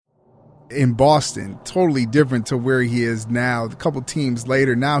in Boston, totally different to where he is now. A couple teams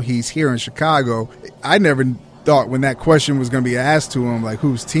later, now he's here in Chicago. I never thought when that question was going to be asked to him, like,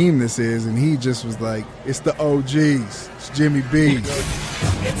 whose team this is, and he just was like, it's the OGs. It's Jimmy B.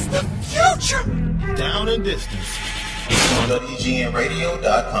 It's the future. Down and Distance on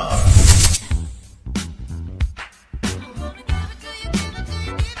WGNradio.com.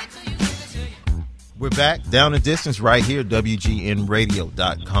 We're back, Down and Distance, right here,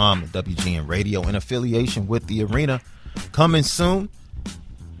 WGNradio.com, WGN Radio in affiliation with The Arena. Coming soon.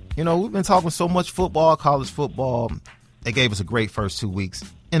 You know, we've been talking so much football, college football. They gave us a great first 2 weeks.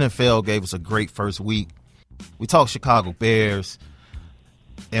 NFL gave us a great first week. We talked Chicago Bears.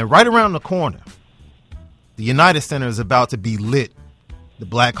 And right around the corner, the United Center is about to be lit. The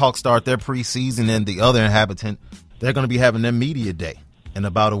Blackhawks start their preseason, and the other inhabitant, they're going to be having their media day in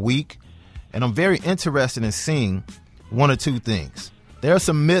about a week. And I'm very interested in seeing one or two things. There are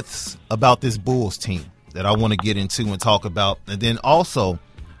some myths about this Bulls team that I want to get into and talk about. And then also,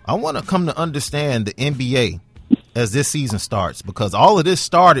 I want to come to understand the NBA as this season starts, because all of this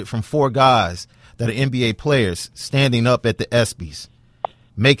started from four guys that are NBA players standing up at the ESPYs,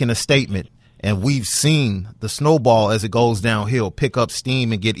 making a statement. And we've seen the snowball as it goes downhill pick up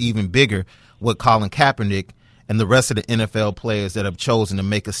steam and get even bigger with Colin Kaepernick and the rest of the NFL players that have chosen to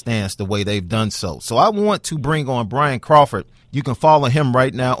make a stance the way they've done so. So I want to bring on Brian Crawford. You can follow him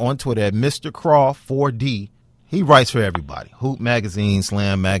right now on Twitter at Mr. Craw 4D. He writes for everybody. Hoop Magazine,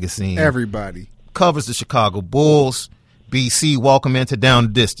 Slam Magazine. Everybody. Covers the Chicago Bulls. BC, welcome into Down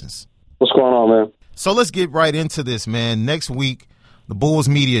the Distance. What's going on, man? So let's get right into this, man. Next week, the Bulls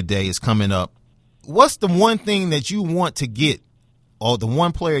Media Day is coming up. What's the one thing that you want to get, or the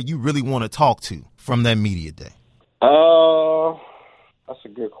one player you really want to talk to from that Media Day? That's a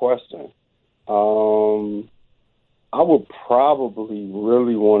good question. I would probably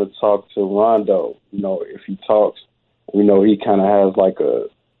really want to talk to Rondo. You know, if he talks, we know he kind of has like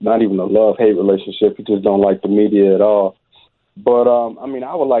not even a love-hate relationship. He just don't like the media at all. But, I mean,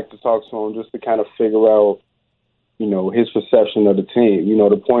 I would like to talk to him just to kind of figure out, you know, his perception of the team. You know,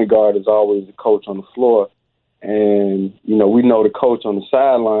 the point guard is always the coach on the floor. And, you know, we know the coach on the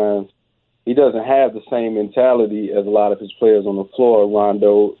sidelines, he doesn't have the same mentality as a lot of his players on the floor,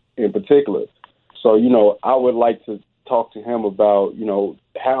 Rondo in particular. So, you know, I would like to talk to him about, you know,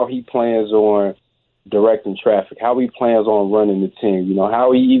 how he plans on directing traffic, how he plans on running the team, you know,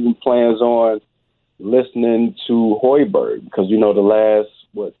 how he even plans on listening to Hoiberg, because, you know, the last,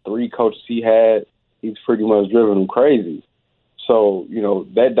 3 coaches he had, he's pretty much driven them crazy. So, you know,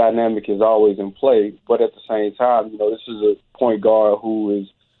 that dynamic is always in play. But at the same time, you know, this is a point guard who is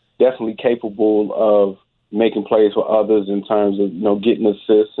definitely capable of making plays for others in terms of, you know, getting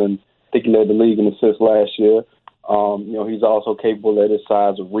assists, and I think he led the league in assists last year. You know, he's also capable at his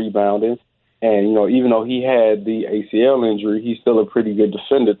size of rebounding. And, you know, even though he had the ACL injury, he's still a pretty good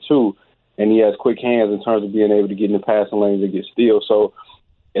defender too. And he has quick hands in terms of being able to get in the passing lanes and get steals. So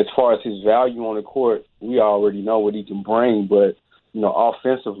as far as his value on the court, we already know what he can bring. But, you know,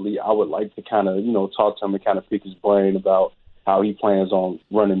 offensively, I would like to kind of, you know, talk to him and kind of pick his brain about how he plans on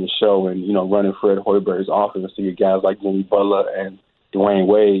running the show and, you know, running Fred Hoiberg's offense to get guys like Jimmy Butler and Dwayne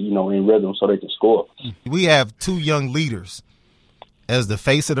Wade, you know, in rhythm so they can score. We have two young leaders as the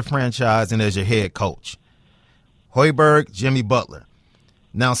face of the franchise and as your head coach. Hoiberg, Jimmy Butler.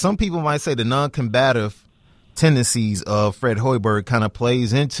 Now, some people might say the non-combative tendencies of Fred Hoiberg kind of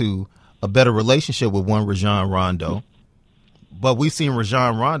plays into a better relationship with one Rajon Rondo. But we've seen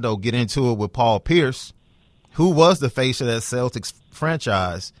Rajon Rondo get into it with Paul Pierce, who was the face of that Celtics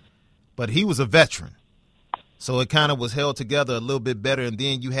franchise, but he was a veteran. So it kind of was held together a little bit better. And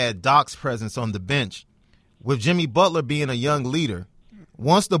then you had Doc's presence on the bench. With Jimmy Butler being a young leader,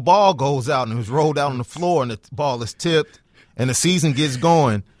 once the ball goes out and is rolled out on the floor and the ball is tipped and the season gets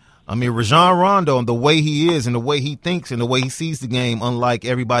going, I mean, Rajon Rondo and the way he is and the way he thinks and the way he sees the game, unlike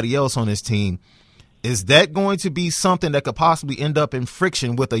everybody else on his team, is that going to be something that could possibly end up in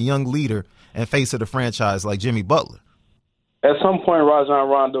friction with a young leader and face of the franchise like Jimmy Butler? At some point, Rajon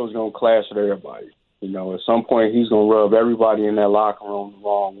Rondo is going to clash with everybody. You know, at some point, he's going to rub everybody in that locker room the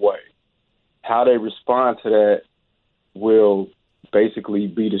wrong way. How they respond to that will basically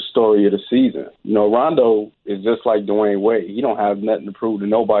be the story of the season. You know, Rondo is just like Dwayne Wade. He don't have nothing to prove to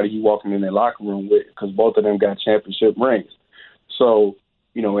nobody he walking in that locker room with, because both of them got championship rings. So,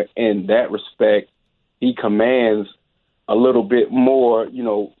 you know, in that respect, he commands a little bit more, you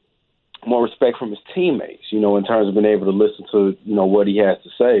know, more respect from his teammates, you know, in terms of being able to listen to, you know, what he has to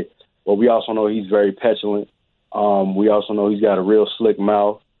say. But we also know he's very petulant. We also know he's got a real slick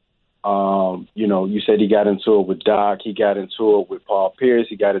mouth. You said he got into it with Doc. He got into it with Paul Pierce.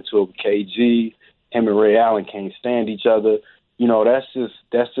 He got into it with KG. Him and Ray Allen can't stand each other. That's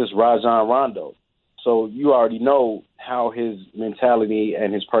just Rajon Rondo. So you already know how his mentality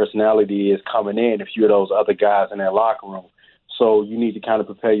and his personality is coming in if you're those other guys in that locker room. So you need to kind of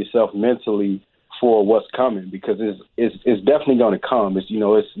prepare yourself mentally for what's coming, because it's definitely going to come. It's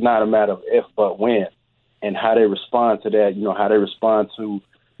not a matter of if but when, and how they respond to that. How they respond to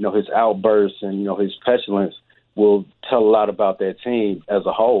his outbursts and his petulance will tell a lot about that team as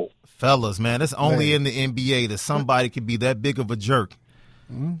a whole. Fellas, man, it's only in the NBA that somebody can be that big of a jerk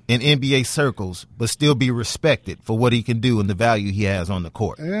in NBA circles, but still be respected for what he can do and the value he has on the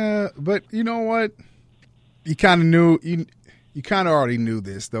court. Yeah, but you know what? You kind of knew. You kind of already knew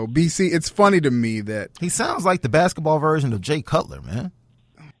this, though. BC, it's funny to me that he sounds like the basketball version of Jay Cutler, man.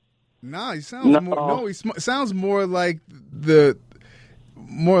 No, he sounds more. No, he sounds more like B.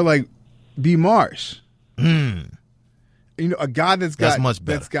 Marsh. A guy that's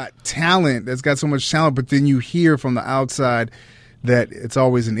got talent, that's got so much talent, but then you hear from the outside that it's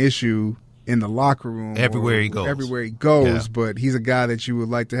always an issue in the locker room. Everywhere he goes. Yeah. But he's a guy that you would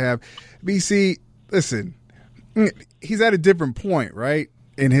like to have. BC, listen, he's at a different point, right,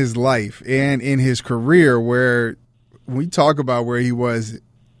 in his life and in his career, where we talk about where he was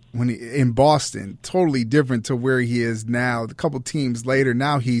in Boston, totally different to where he is now. A couple teams later,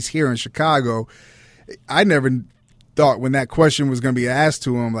 now he's here in Chicago. I never thought when that question was going to be asked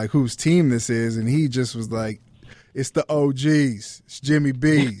to him, like, whose team this is, and he just was like, it's the OGs, it's Jimmy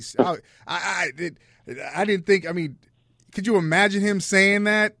B's. I didn't think. I mean, could you imagine him saying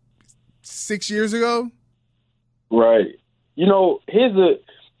that 6 years ago? Right.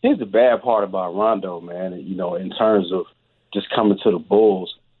 Here's the bad part about Rondo, man. In terms of just coming to the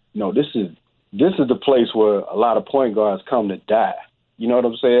Bulls, this is the place where a lot of point guards come to die. You know what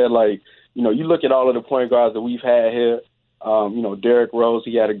I'm saying? Like, you look at all of the point guards that we've had here. Derrick Rose,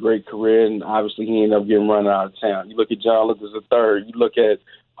 he had a great career, and obviously he ended up getting run out of town. You look at John Lucas III. You look at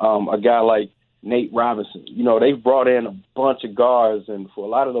a guy like Nate Robinson. They've brought in a bunch of guards, and for a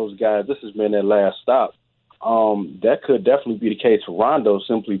lot of those guys, this has been their last stop. That could definitely be the case for Rondo,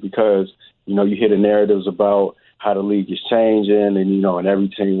 simply because, you hear the narratives about how the league is changing, and every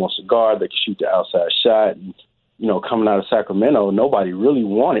team wants a guard that can shoot the outside shot. And, coming out of Sacramento, nobody really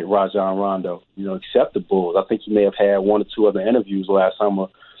wanted Rajon Rondo, except the Bulls. I think he may have had one or two other interviews last summer,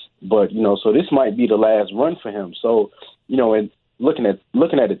 but, so this might be the last run for him. So, and looking at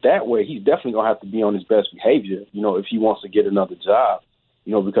it that way, he's definitely going to have to be on his best behavior, if he wants to get another job,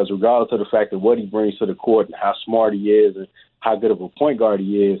 because regardless of the fact that what he brings to the court and how smart he is and how good of a point guard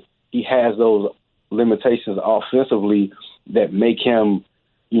he is, he has those limitations offensively that make him,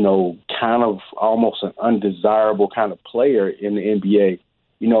 kind of almost an undesirable kind of player in the NBA.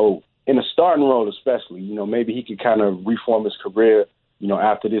 In a starting role especially, maybe he could kind of reform his career,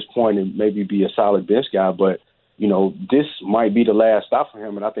 after this point and maybe be a solid bench guy. But, this might be the last stop for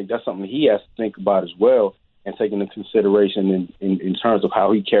him, and I think that's something he has to think about as well and take into consideration in terms of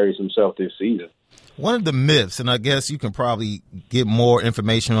how he carries himself this season. One of the myths, and I guess you can probably get more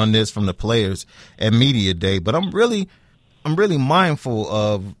information on this from the players at Media Day, but I'm really mindful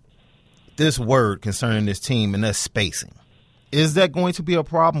of this word concerning this team, and that's spacing. Is that going to be a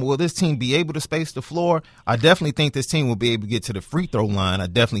problem? Will this team be able to space the floor? I definitely think this team will be able to get to the free throw line. I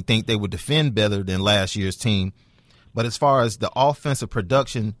definitely think they would defend better than last year's team. But as far as the offensive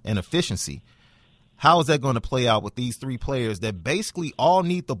production and efficiency, how is that going to play out with these three players that basically all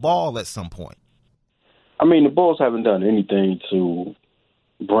need the ball at some point? I mean, the Bulls haven't done anything to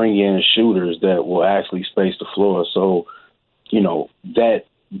bring in shooters that will actually space the floor. So, that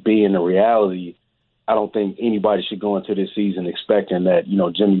being a reality, I don't think anybody should go into this season expecting that,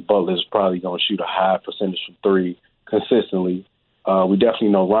 Jimmy Butler is probably going to shoot a high percentage from three consistently. We definitely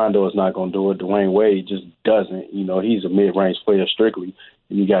know Rondo is not going to do it. Dwayne Wade just doesn't. He's a mid-range player strictly.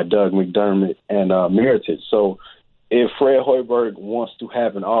 And you got Doug McDermott and Mirotic. So if Fred Hoiberg wants to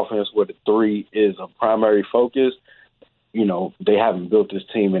have an offense where the three is a primary focus, they haven't built this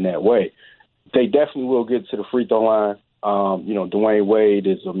team in that way. They definitely will get to the free throw line. Dwayne Wade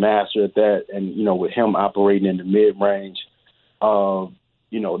is a master at that. And, with him operating in the mid-range,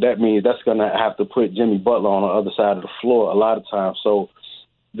 that means that's going to have to put Jimmy Butler on the other side of the floor a lot of times. So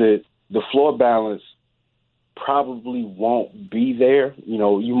the floor balance probably won't be there.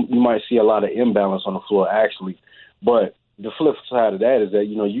 You might see a lot of imbalance on the floor, actually. But the flip side of that is that,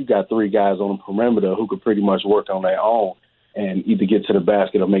 you got three guys on the perimeter who could pretty much work on their own and either get to the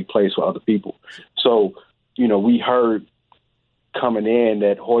basket or make plays for other people. So, we heard coming in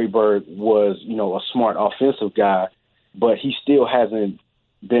that Hoiberg was, a smart offensive guy, but he still hasn't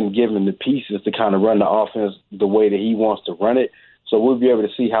been given the pieces to kind of run the offense the way that he wants to run it. So we'll be able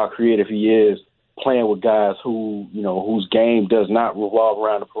to see how creative he is playing with guys who, whose game does not revolve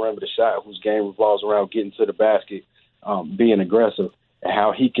around the perimeter shot, whose game revolves around getting to the basket, being aggressive, and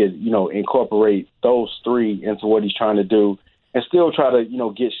how he could, incorporate those three into what he's trying to do and still try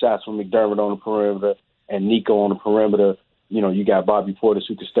to, get shots from McDermott on the perimeter and Nico on the perimeter. You got Bobby Portis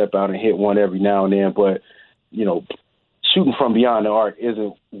who can step out and hit one every now and then, but, shooting from beyond the arc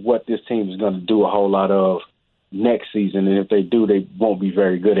isn't what this team is going to do a whole lot of next season. And if they do, they won't be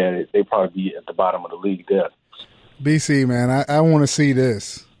very good at it. They'll probably be at the bottom of the league there. BC, man, I want to see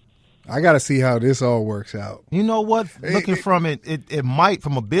this. I got to see how this all works out. You know what? Looking from it might,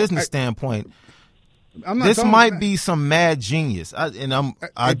 from a business standpoint, this might be some mad genius.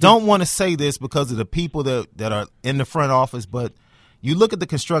 I don't want to say this because of the people that are in the front office, but you look at the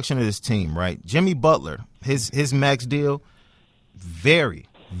construction of this team, right? Jimmy Butler, his max deal, very,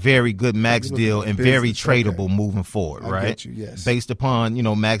 very good max deal and very tradable moving forward, right? Get you, yes. Based upon,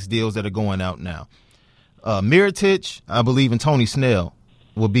 max deals that are going out now. Mirotic, I believe, and Tony Snell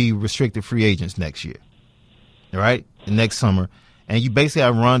will be restricted free agents next year, right? Next summer. And you basically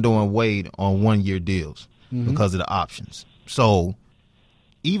have Rondo and Wade on one-year deals because of the options. So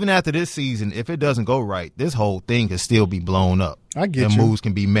even after this season, if it doesn't go right, this whole thing can still be blown up. I get and you. Moves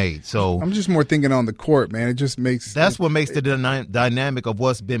can be made. So I'm just more thinking on the court, man. It just makes that's what makes the dynamic of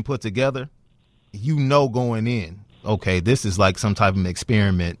what's been put together. Going in, okay, this is like some type of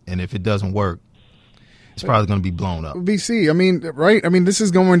experiment, and if it doesn't work, it's probably going to be blown up. BC, right? This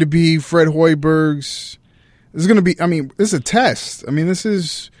is going to be Fred Hoiberg's. This is going to be. This is a test. This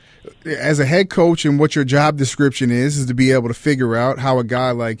is as a head coach, and what your job description is to be able to figure out how a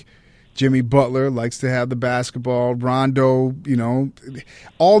guy like Jimmy Butler likes to have the basketball. Rondo,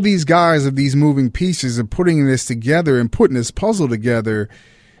 all these guys of these moving pieces are putting this together and putting this puzzle together.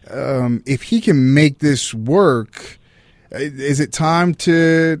 If he can make this work, is it time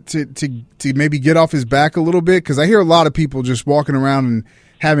to maybe get off his back a little bit? Because I hear a lot of people just walking around and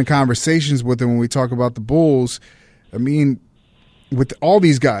having conversations with him when we talk about the Bulls. With all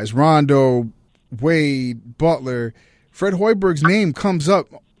these guys, Rondo, Wade, Butler, Fred Hoiberg's name comes up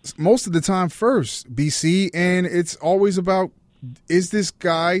most of the time first, BC, and it's always about, is this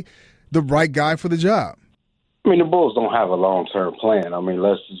guy the right guy for the job? The Bulls don't have a long-term plan.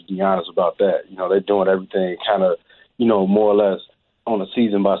 Let's just be honest about that. They're doing everything kind of, more or less on a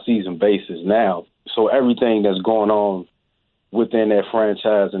season-by-season basis now. So everything that's going on within that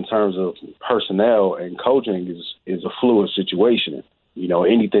franchise in terms of personnel and coaching is a fluid situation.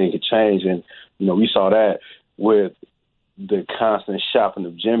 Anything could change. And, we saw that with the constant shopping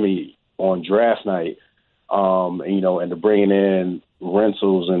of Jimmy on draft night, and the bringing in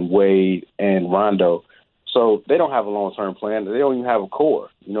rentals and Wade and Rondo. So they don't have a long-term plan. They don't even have a core.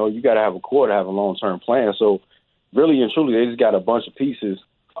 You got to have a core to have a long-term plan. So really and truly, they just got a bunch of pieces.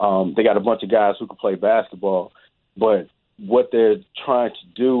 They got a bunch of guys who can play basketball, but what they're trying to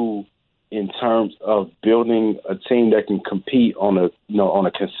do in terms of building a team that can compete on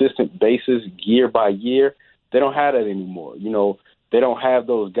a consistent basis year by year, they don't have that anymore. They don't have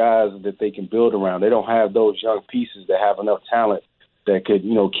those guys that they can build around. They don't have those young pieces that have enough talent that could,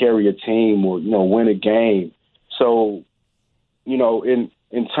 carry a team or, win a game. So,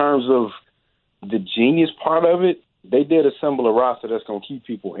 in terms of the genius part of it, they did assemble a roster that's going to keep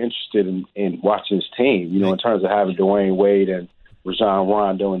people interested in watching this team, in terms of having Dwayne Wade and Rajon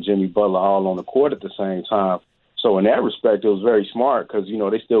Rondo and Jimmy Butler all on the court at the same time. So in that respect, it was very smart because,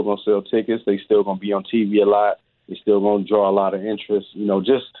 they still going to sell tickets. They still going to be on TV a lot. They still going to draw a lot of interest,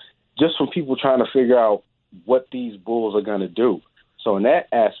 just from people trying to figure out what these Bulls are going to do. So in that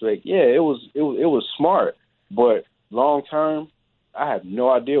aspect, yeah, it was smart. But long term, I have no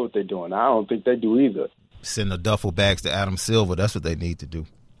idea what they're doing. I don't think they do either. Send the duffel bags to Adam Silver. That's what they need to do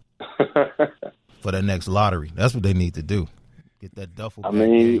for the next lottery. That's what they need to do. Get that duffel bag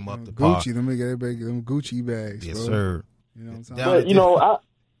game up the par. Gucci, them Gucci bags. Yes, bro. sir. But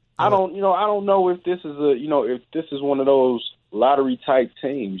I don't know if this is if this is one of those lottery type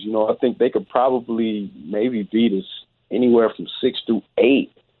teams. I think they could probably maybe beat us anywhere from 6 through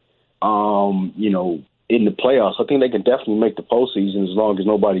 8. In the playoffs, I think they can definitely make the postseason as long as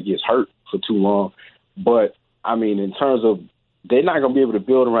nobody gets hurt for too long. But in terms of, they're not going to be able to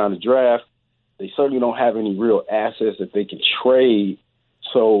build around the draft. They certainly don't have any real assets that they can trade.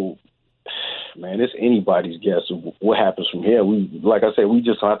 So, man, it's anybody's guess of what happens from here. Like I said, we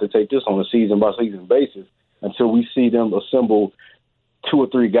just have to take this on a season-by-season basis until we see them assemble 2 or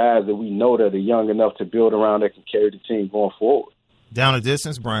 3 guys that we know that are young enough to build around that can carry the team going forward. Down a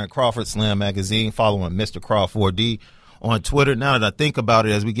Distance, Brian Crawford, Slam Magazine, following Mr. Crawford D on Twitter. Now that I think about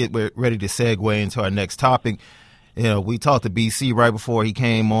it, as we get ready to segue into our next topic, we talked to BC right before he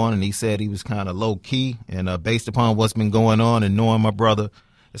came on, and he said he was kind of low key. And based upon what's been going on and knowing my brother,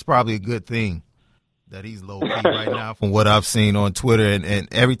 it's probably a good thing that he's low key right now from what I've seen on Twitter and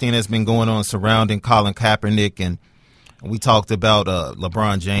everything that's been going on surrounding Colin Kaepernick. And we talked about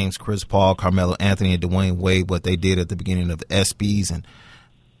LeBron James, Chris Paul, Carmelo Anthony, and Dwayne Wade, what they did at the beginning of the ESPYs and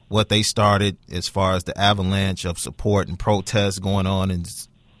what they started as far as the avalanche of support and protests going on in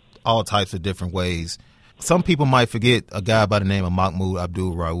all types of different ways. Some people might forget a guy by the name of Mahmoud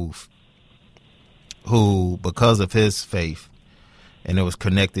Abdul-Rauf, who, because of his faith, and it was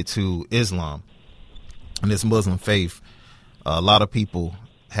connected to Islam and his Muslim faith, a lot of people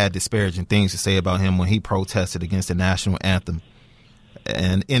had disparaging things to say about him when he protested against the national anthem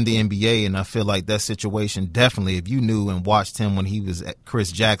and in the NBA. And I feel like that situation, definitely, if you knew and watched him when he was at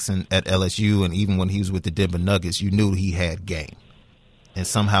Chris Jackson at LSU and even when he was with the Denver Nuggets, you knew he had game. And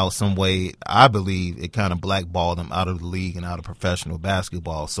somehow, some way, I believe it kind of blackballed him out of the league and out of professional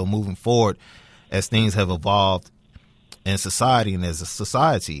basketball. So moving forward, as things have evolved in society and as a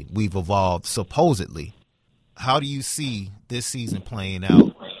society, we've evolved supposedly. How do you see this season playing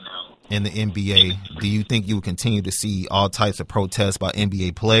out in the NBA? Do you think you will continue to see all types of protests by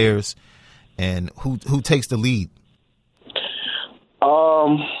NBA players? And who takes the lead?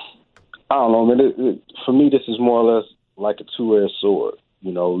 I don't know, man. For me, this is more or less like a two-edged sword.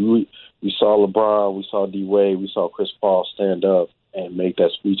 We saw LeBron, we saw D-Wade, we saw Chris Paul stand up and make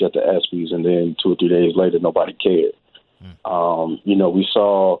that speech at the ESPYs, and then 2 or 3 days later, nobody cared. We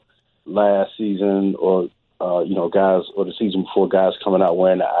saw last season or guys, or the season before, guys coming out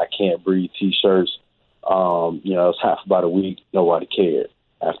wearing the I Can't Breathe T-shirts. It was half about a week. Nobody cared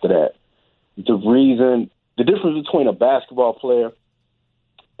after that. The difference between a basketball player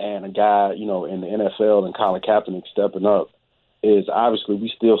and a guy, in the NFL and Colin Kaepernick stepping up is obviously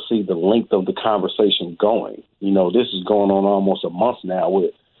we still see the length of the conversation going. This is going on almost a month now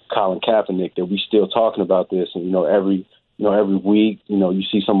with Colin Kaepernick that we still talking about this. And, every week, you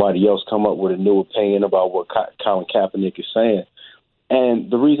see somebody else come up with a new opinion about what Colin Kaepernick is saying.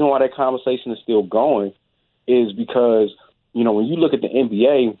 And the reason why that conversation is still going is because, when you look at the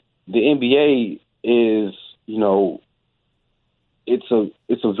NBA is,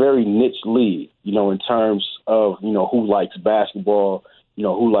 it's a very niche league, in terms of, who likes basketball,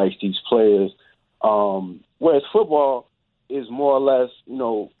 who likes these players. Whereas football is more or less,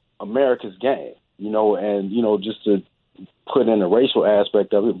 America's game, and, just to put in a racial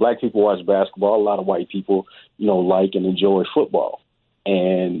aspect of it, black people watch basketball. A lot of white people, like and enjoy football.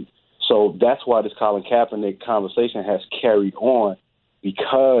 And so that's why this Colin Kaepernick conversation has carried on,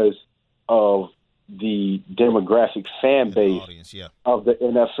 because of the demographic fan base of the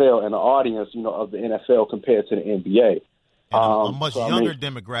NFL and the audience, of the NFL compared to the NBA. And a much younger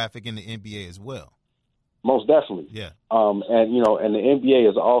demographic in the NBA as well. Most definitely. Yeah. And the NBA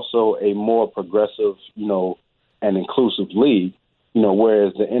is also a more progressive, and inclusive league,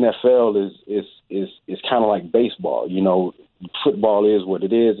 whereas the NFL is kind of like baseball. Football is what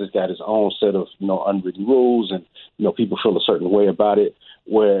it is. It's got its own set of, unwritten rules, and, people feel a certain way about it.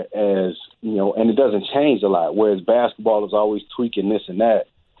 Whereas, and it doesn't change a lot. Whereas basketball is always tweaking this and that,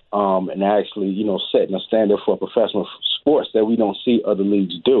 and actually, setting a standard for professional sports that we don't see other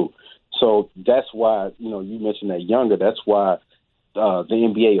leagues do. So that's why, you mentioned that younger. That's why the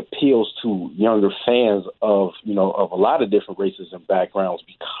NBA appeals to younger fans of a lot of different races and backgrounds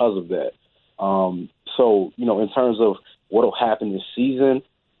because of that. So, in terms of what will happen this season,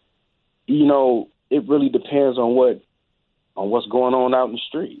 it really depends on what's going on out in the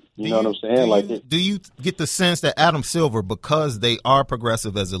street. You know what I'm saying? Do you get the sense that Adam Silver, because they are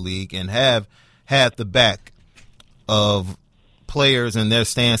progressive as a league and have had the back of players and their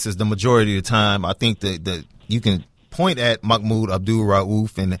stances the majority of the time, I think that you can point at Mahmoud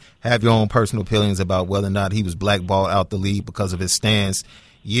Abdul-Rauf and have your own personal opinions about whether or not he was blackballed out the league because of his stance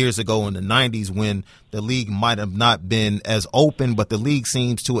years ago in the 90s when the league might have not been as open, but the league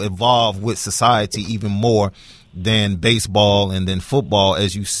seems to evolve with society even more than baseball and then football,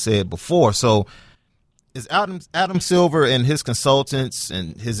 as you said before. So is Adam Silver and his consultants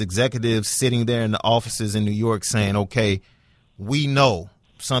and his executives sitting there in the offices in New York saying, okay, we know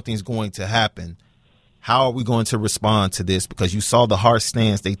something's going to happen. How are we going to respond to this? Because you saw the harsh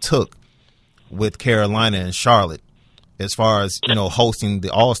stance they took with Carolina and Charlotte as far as, hosting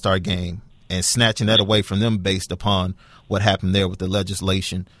the All-Star game and snatching that away from them based upon what happened there with the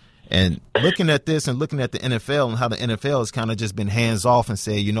legislation. And looking at this and looking at the NFL and how the NFL has kind of just been hands off and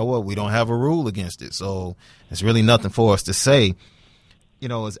say, you know what, we don't have a rule against it. So it's really nothing for us to say.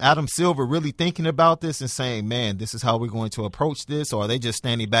 is Adam Silver really thinking about this and saying, man, this is how we're going to approach this? Or are they just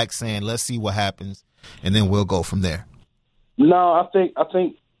standing back saying, let's see what happens, and then we'll go from there? No, I think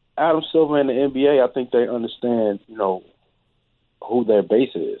Adam Silver and the NBA, I think they understand, who their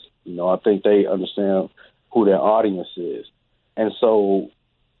base is. I think they understand who their audience is. And so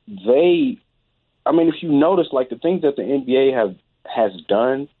if you notice, like the things that the NBA has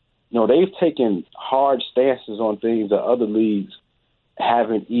done, they've taken hard stances on things that other leagues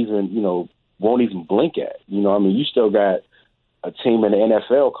haven't even, won't even blink at. You still got a team in the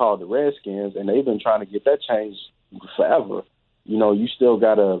NFL called the Redskins, and they've been trying to get that changed forever. You still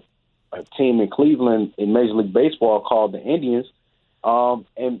got a team in Cleveland in Major League Baseball called the Indians,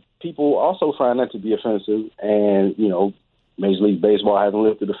 and people also find that to be offensive. And, Major League Baseball hasn't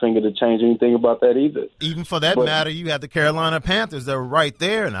lifted a finger to change anything about that either. Even for that matter, you had the Carolina Panthers that were right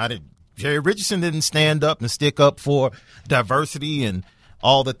there, and Jerry Richardson didn't stand up and stick up for diversity and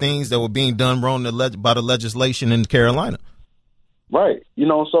all the things that were being done wrong by the legislation in Carolina. Right.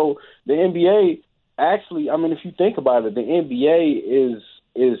 So the NBA actually, if you think about it, the NBA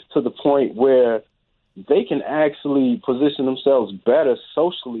is to the point where they can actually position themselves better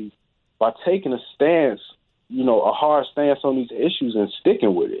socially by taking a stance, a hard stance on these issues and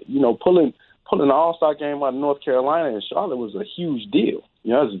sticking with it. Pulling the All-Star game out of North Carolina and Charlotte was a huge deal. It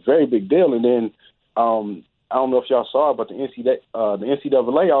was a very big deal. And then I don't know if y'all saw it, but the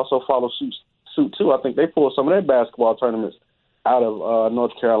NCAA also followed suit too. I think they pulled some of their basketball tournaments out of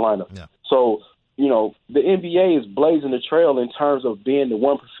North Carolina. Yeah. So, the NBA is blazing the trail in terms of being the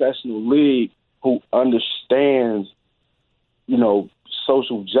one professional league who understands,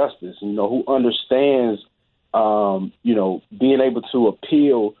 social justice, who understands, being able to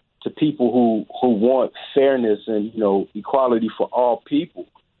appeal to people who want fairness and, equality for all people.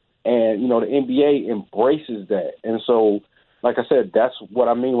 And, the NBA embraces that. And so, like I said, that's what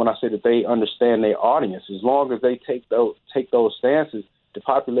I mean when I say that they understand their audience. As long as they take those stances, the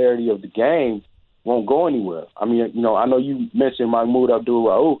popularity of the game won't go anywhere. I know you mentioned Mahmoud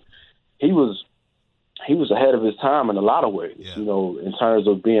Abdul-Rauf. He was ahead of his time in a lot of ways, yeah. In terms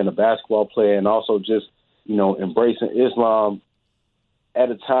of being a basketball player and also just, embracing Islam at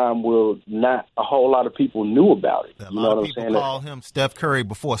a time where not a whole lot of people knew about it. A lot of people call him Steph Curry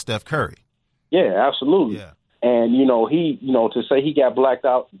before Steph Curry. Yeah, absolutely. Yeah. And, he, to say he got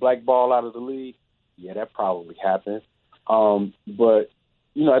blackballed out of the league, yeah, that probably happened. But,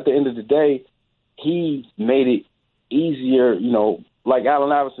 at the end of the day, he made it easier, like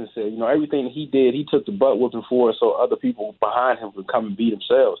Allen Iverson said, everything he did, he took the butt whipping for it so other people behind him could come and beat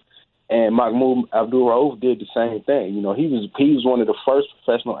themselves. And Mahmoud Abdul-Rauf did the same thing. He was one of the first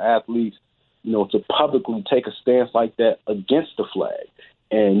professional athletes, to publicly take a stance like that against the flag.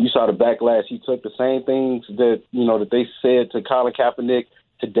 And you saw the backlash. He took the same things that, that they said to Colin Kaepernick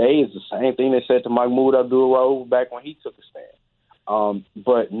today is the same thing they said to Mahmoud Abdul-Rauf back when he took a stand.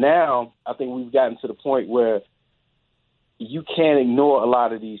 But now I think we've gotten to the point where you can't ignore a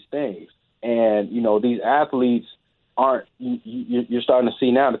lot of these things. And, these athletes aren't, you're starting to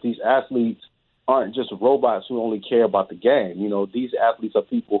see now that these athletes aren't just robots who only care about the game. These athletes are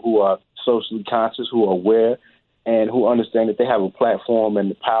people who are socially conscious, who are aware, and who understand that they have a platform and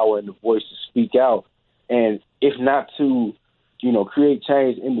the power and the voice to speak out. And if not to, create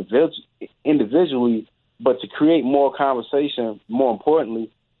change individually, but to create more conversation, more importantly,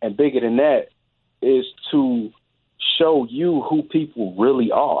 and bigger than that, is to show you who people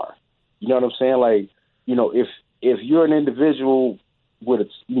really are. You know what I'm saying? Like, if you're an individual with,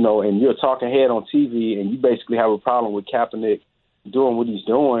 and you're a talking head on TV and you basically have a problem with Kaepernick doing what he's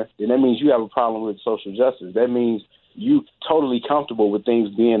doing, then that means you have a problem with social justice. That means you totally comfortable with things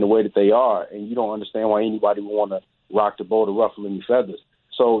being the way that they are, and you don't understand why anybody would want to rock the boat or ruffle any feathers.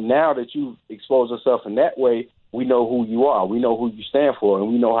 So now that you've exposed yourself in that way, we know who you are. We know who you stand for, and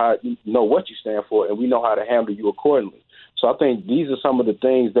we know what you stand for, and we know how to handle you accordingly. So I think these are some of the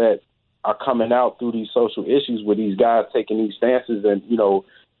things that are coming out through these social issues with these guys taking these stances and,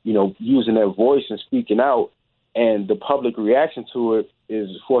 using their voice and speaking out. And the public reaction to it is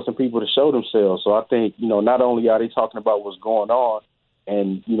forcing people to show themselves. So I think, not only are they talking about what's going on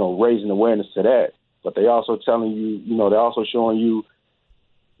and, raising awareness to that, but they also telling you, they're also showing you,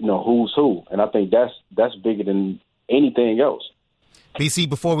 who's who. And I think that's bigger than anything else. BC,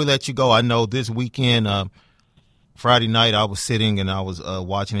 before we let you go, I know this weekend, Friday night, I was sitting and I was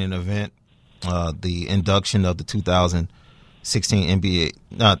watching an event, the induction of the 2016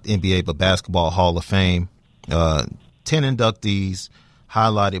 not NBA, but Basketball Hall of Fame. 10 inductees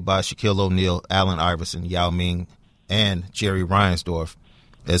highlighted by Shaquille O'Neal, Allen Iverson, Yao Ming, and Jerry Reinsdorf,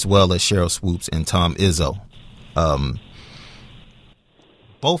 as well as Cheryl Swoops and Tom Izzo.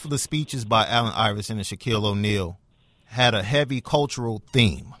 both of the speeches by Allen Iverson and Shaquille O'Neal had a heavy cultural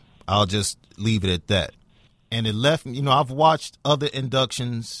theme. I'll just leave it at that. And it left me, I've watched other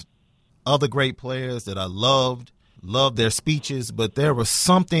inductions, other great players that I loved their speeches, but there was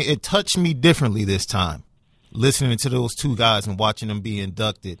something, it touched me differently this time, listening to those two guys and watching them be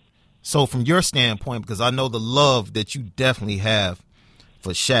inducted. So from your standpoint, because I know the love that you definitely have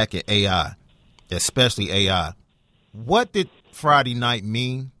for Shaq and AI, especially AI, what did Friday night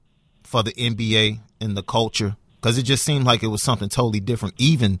mean for the NBA and the culture? Because it just seemed like it was something totally different,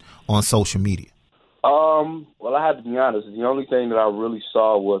 even on social media. Well, I had to be honest. The only thing that I really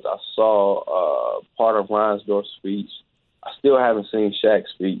saw was part of Reinsdorf's speech. I still haven't seen Shaq's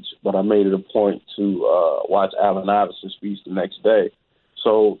speech, but I made it a point to watch Allen Iverson's speech the next day.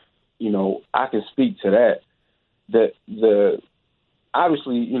 So, I can speak to that.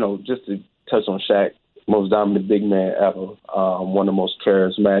 Obviously, just to touch on Shaq, most dominant big man ever, one of the most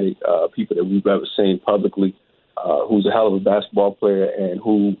charismatic people that we've ever seen publicly, who's a hell of a basketball player and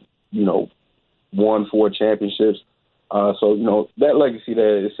who, won 4 championships. So, that legacy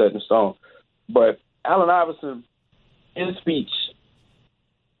there is set in stone. But Allen Iverson, his speech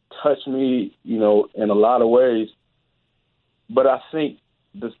touched me, in a lot of ways. But I think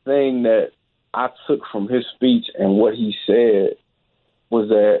the thing that I took from his speech and what he said was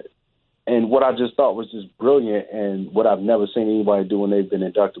that, and what I just thought was just brilliant and what I've never seen anybody do when they've been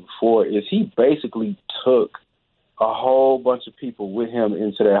inducted before, is he basically took a whole bunch of people with him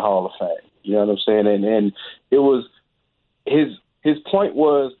into that Hall of Fame. You know what I'm saying? And it was his point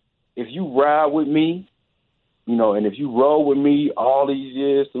was, if you ride with me, and if you roll with me all these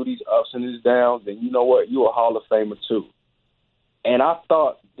years through these ups and these downs, then you know what? You're a Hall of Famer too. And I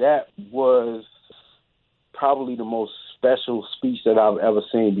thought that was probably the most special speech that I've ever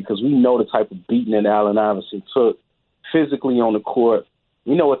seen, because we know the type of beating that Allen Iverson took physically on the court.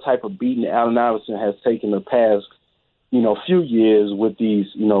 We know what type of beating Allen Iverson has taken the past, few years with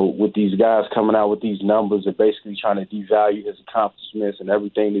these guys coming out with these numbers and basically trying to devalue his accomplishments and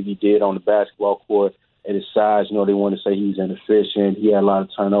everything that he did on the basketball court at his size. They want to say he's inefficient. He had a lot of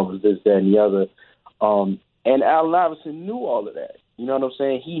turnovers, this, that, and the other. And Allen Iverson knew all of that. You know what I'm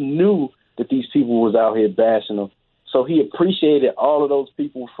saying? He knew that these people was out here bashing him. So he appreciated all of those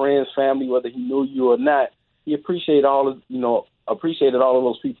people, friends, family, whether he knew you or not. He appreciated all of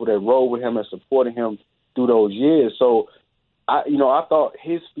those people that rode with him and supported him through those years. So I thought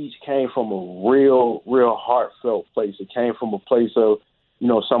his speech came from a real, real heartfelt place. It came from a place of,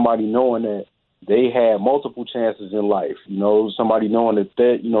 somebody knowing that they had multiple chances in life. Somebody knowing that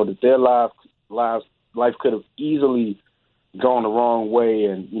their life could have easily gone the wrong way,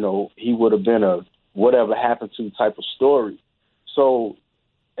 and he would have been a whatever happened to type of story. So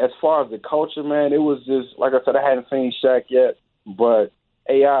as far as the culture, man, it was just, like I said, I hadn't seen Shaq yet, but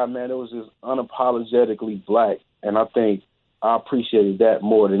AI, man, it was just unapologetically black. And I think I appreciated that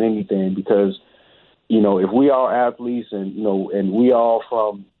more than anything, because, if we all athletes and we all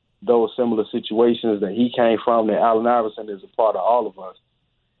from those similar situations that he came from, that Allen Iverson is a part of all of us.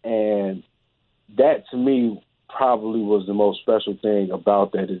 And that, to me, probably was the most special thing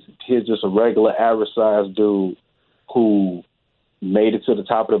about that, is he's just a regular average-sized dude who made it to the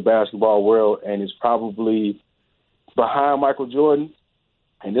top of the basketball world and is probably behind Michael Jordan,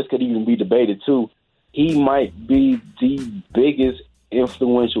 and this could even be debated too, he might be the biggest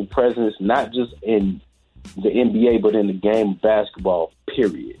influential presence, not just in the NBA, but in the game of basketball,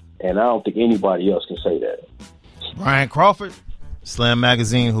 period. And I don't think anybody else can say that. Ryan Crawford, Slam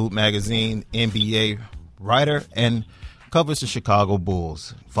Magazine, Hoop Magazine, NBA writer, and covers the Chicago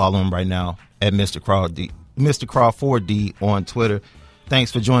Bulls. Follow him right now at Mr. Crawford D on Twitter.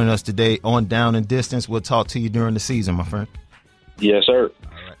 Thanks for joining us today on Down and Distance. We'll talk to you during the season, my friend. Yes, sir.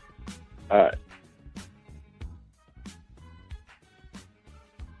 All right. All right.